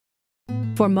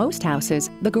For most houses,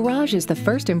 the garage is the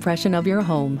first impression of your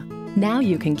home. Now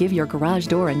you can give your garage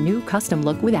door a new custom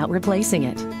look without replacing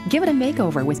it. Give it a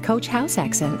makeover with Coach House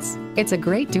Accents. It's a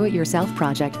great do-it-yourself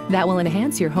project that will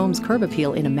enhance your home's curb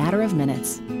appeal in a matter of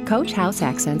minutes. Coach House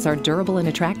Accents are durable and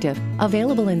attractive,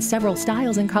 available in several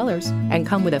styles and colors, and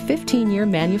come with a 15-year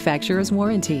manufacturer's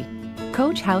warranty.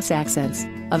 Coach House Accents,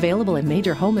 available in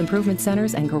major home improvement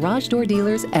centers and garage door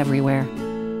dealers everywhere.